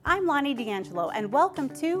I'm Lonnie D'Angelo, and welcome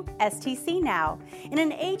to STC Now. In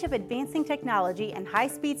an age of advancing technology and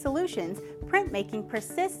high-speed solutions, printmaking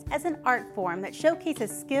persists as an art form that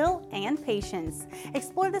showcases skill and patience.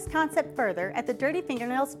 Explore this concept further at the Dirty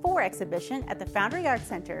Fingernails 4 exhibition at the Foundry Arts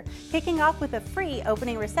Center, kicking off with a free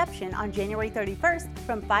opening reception on January 31st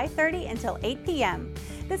from 5:30 until 8 p.m.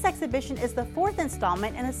 This exhibition is the fourth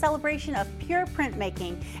installment in a celebration of pure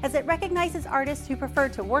printmaking, as it recognizes artists who prefer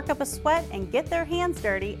to work up a sweat and get their hands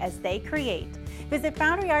dirty as they create. Visit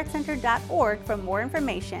foundryartcenter.org for more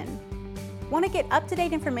information. Want to get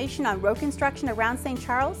up-to-date information on road construction around St.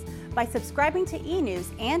 Charles? By subscribing to eNews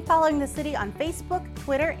and following the city on Facebook,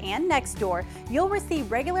 Twitter, and Nextdoor, you'll receive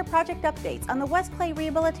regular project updates on the West Clay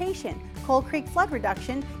rehabilitation, Coal Creek flood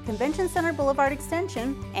reduction, Convention Center Boulevard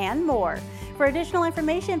extension, and more. For additional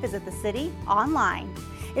information, visit the city online.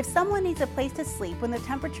 If someone needs a place to sleep when the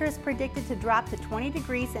temperature is predicted to drop to 20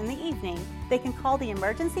 degrees in the evening, they can call the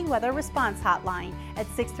Emergency Weather Response Hotline at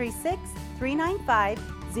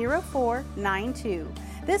 636-395-0492.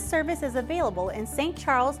 This service is available in St.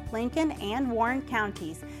 Charles, Lincoln, and Warren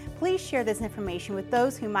counties. Please share this information with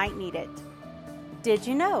those who might need it. Did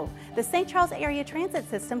you know? The St. Charles Area Transit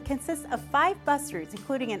System consists of 5 bus routes,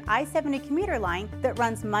 including an I-70 commuter line that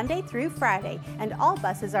runs Monday through Friday, and all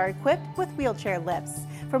buses are equipped with wheelchair lifts.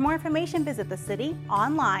 For more information, visit the city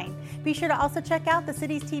online. Be sure to also check out the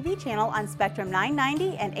city's TV channel on Spectrum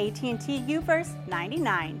 990 and AT&T UVerse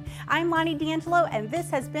 99. I'm Lonnie D'Angelo, and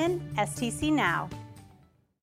this has been STC Now.